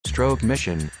stroke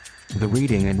mission. The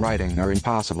reading and writing are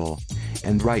impossible.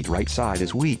 And right side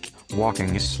is weak,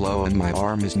 walking is slow and my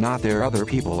arm is not there. Other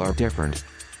people are different.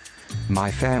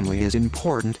 My family is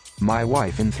important, my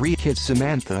wife and 3 kids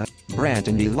Samantha, Brant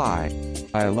and Eli.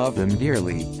 I love them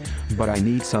dearly. But I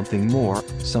need something more,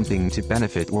 something to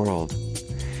benefit world.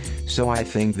 So I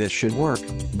think this should work,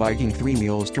 biking 3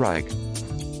 wheels trike.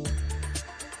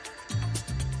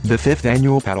 The 5th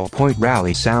annual Paddle Point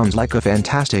Rally sounds like a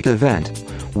fantastic event.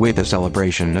 With a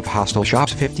celebration of Hostel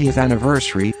Shoppe's 50th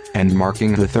anniversary, and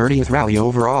marking the 30th rally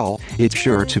overall, it's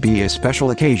sure to be a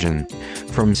special occasion.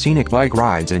 From scenic bike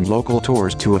rides and local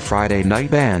tours to a Friday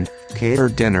night band,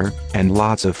 catered dinner, and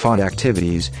lots of fun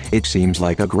activities, it seems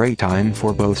like a great time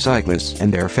for both cyclists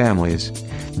and their families.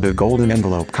 The Golden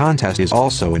Envelope contest is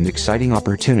also an exciting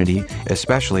opportunity,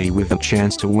 especially with the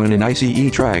chance to win an ICE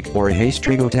trike or a Hase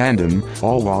Trigo Tandem,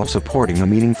 all while supporting a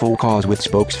meaningful cause with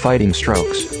spokes fighting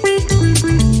strokes.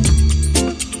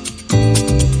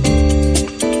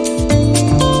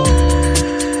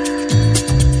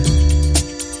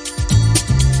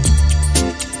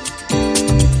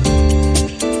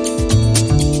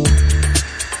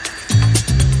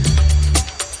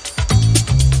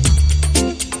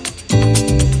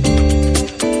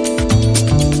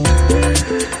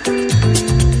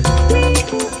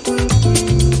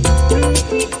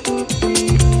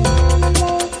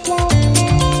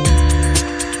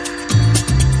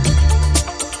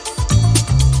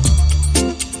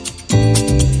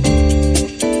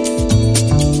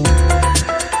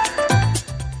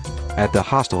 At the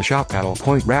Hostel Shoppe Paddle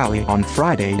Point Rally on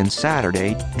Friday and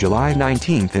Saturday, July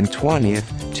 19th and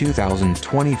 20th,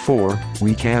 2024,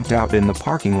 we camped out in the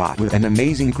parking lot with an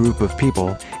amazing group of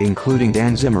people, including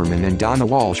Dan Zimmerman and Donna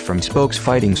Walsh from Spokes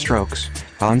Fighting Strokes,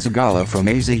 Hans Agala from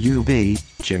AZUB,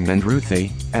 Jim and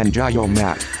Ruthie, and Jayo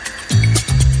Matt.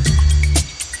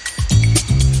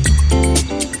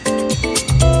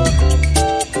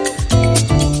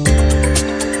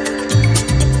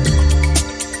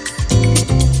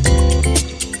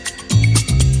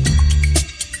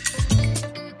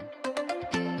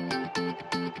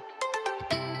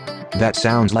 That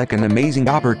sounds like an amazing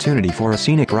opportunity for a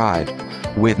scenic ride.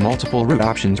 With multiple route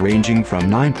options ranging from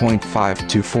 9.5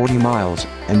 to 40 miles,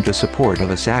 and the support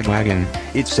of a sag wagon,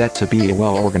 it's set to be a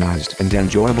well-organized and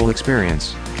enjoyable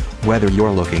experience. Whether you're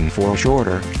looking for a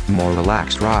shorter, more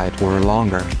relaxed ride or a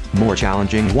longer, more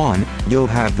challenging one, you'll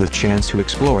have the chance to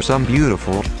explore some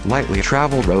beautiful, lightly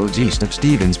traveled roads east of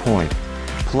Stevens Point.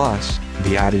 Plus,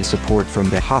 the added support from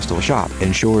the Hostel Shoppe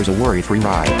ensures a worry-free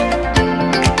ride.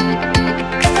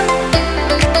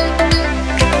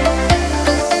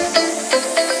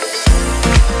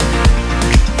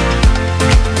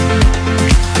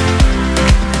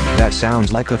 That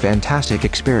sounds like a fantastic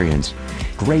experience.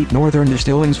 Great Northern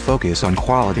Distilling's focus on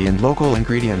quality and local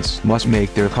ingredients must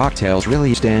make their cocktails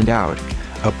really stand out.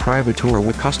 A private tour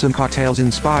with custom cocktails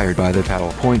inspired by the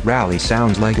Paddle Point Rally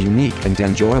sounds like a unique and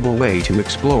enjoyable way to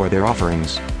explore their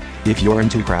offerings. If you're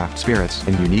into craft spirits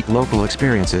and unique local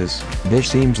experiences, this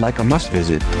seems like a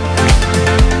must-visit.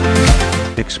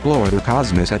 Explore the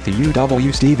cosmos at the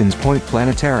UW Stevens Point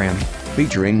Planetarium,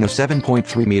 featuring a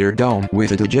 7.3-meter dome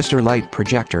with a digister light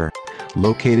projector.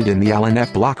 Located in the Allen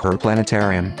F. Blocher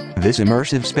Planetarium, this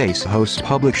immersive space hosts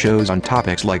public shows on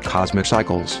topics like cosmic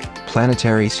cycles,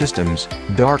 planetary systems,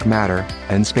 dark matter,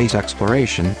 and space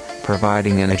exploration,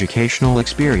 providing an educational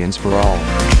experience for all.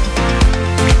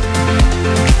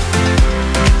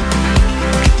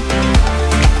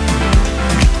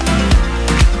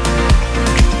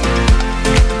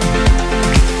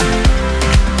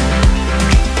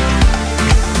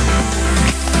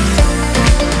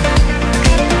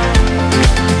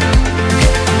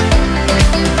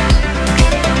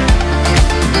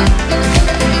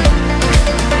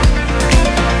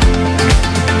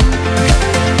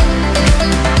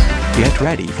 Get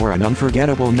ready for an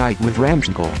unforgettable night with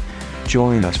Ramshackle.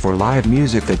 Join us for live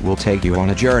music that will take you on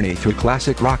a journey through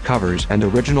classic rock covers and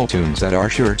original tunes that are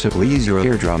sure to please your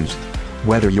eardrums.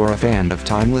 Whether you're a fan of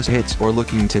timeless hits or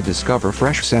looking to discover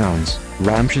fresh sounds,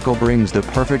 Ramshackle brings the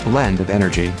perfect blend of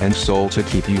energy and soul to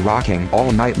keep you rocking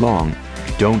all night long.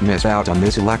 Don't miss out on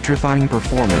this electrifying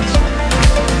performance.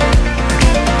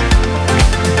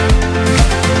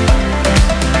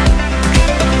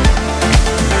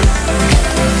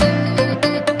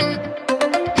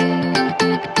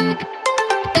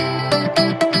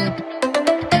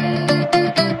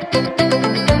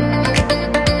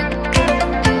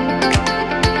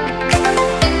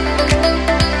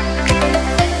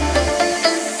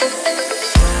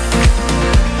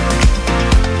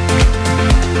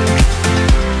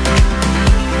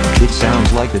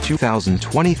 Sounds like the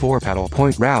 2024 Paddle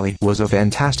Point Rally was a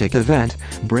fantastic event,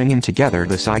 bringing together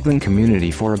the cycling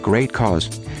community for a great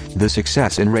cause. The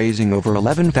success in raising over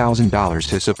 $11,000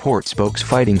 to support Spokes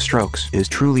Fighting Strokes is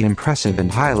truly impressive and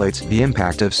highlights the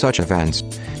impact of such events.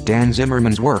 Dan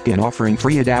Zimmerman's work in offering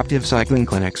free adaptive cycling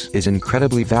clinics is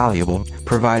incredibly valuable,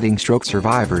 providing stroke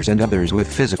survivors and others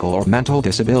with physical or mental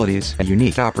disabilities a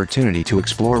unique opportunity to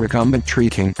explore recumbent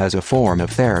trekking as a form of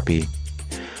therapy.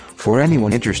 For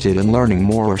anyone interested in learning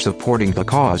more or supporting the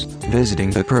cause,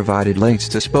 visiting the provided links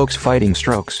to Spokes Fighting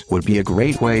Strokes would be a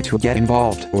great way to get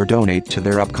involved or donate to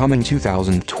their upcoming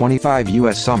 2025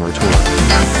 US Summer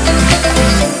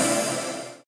Tour.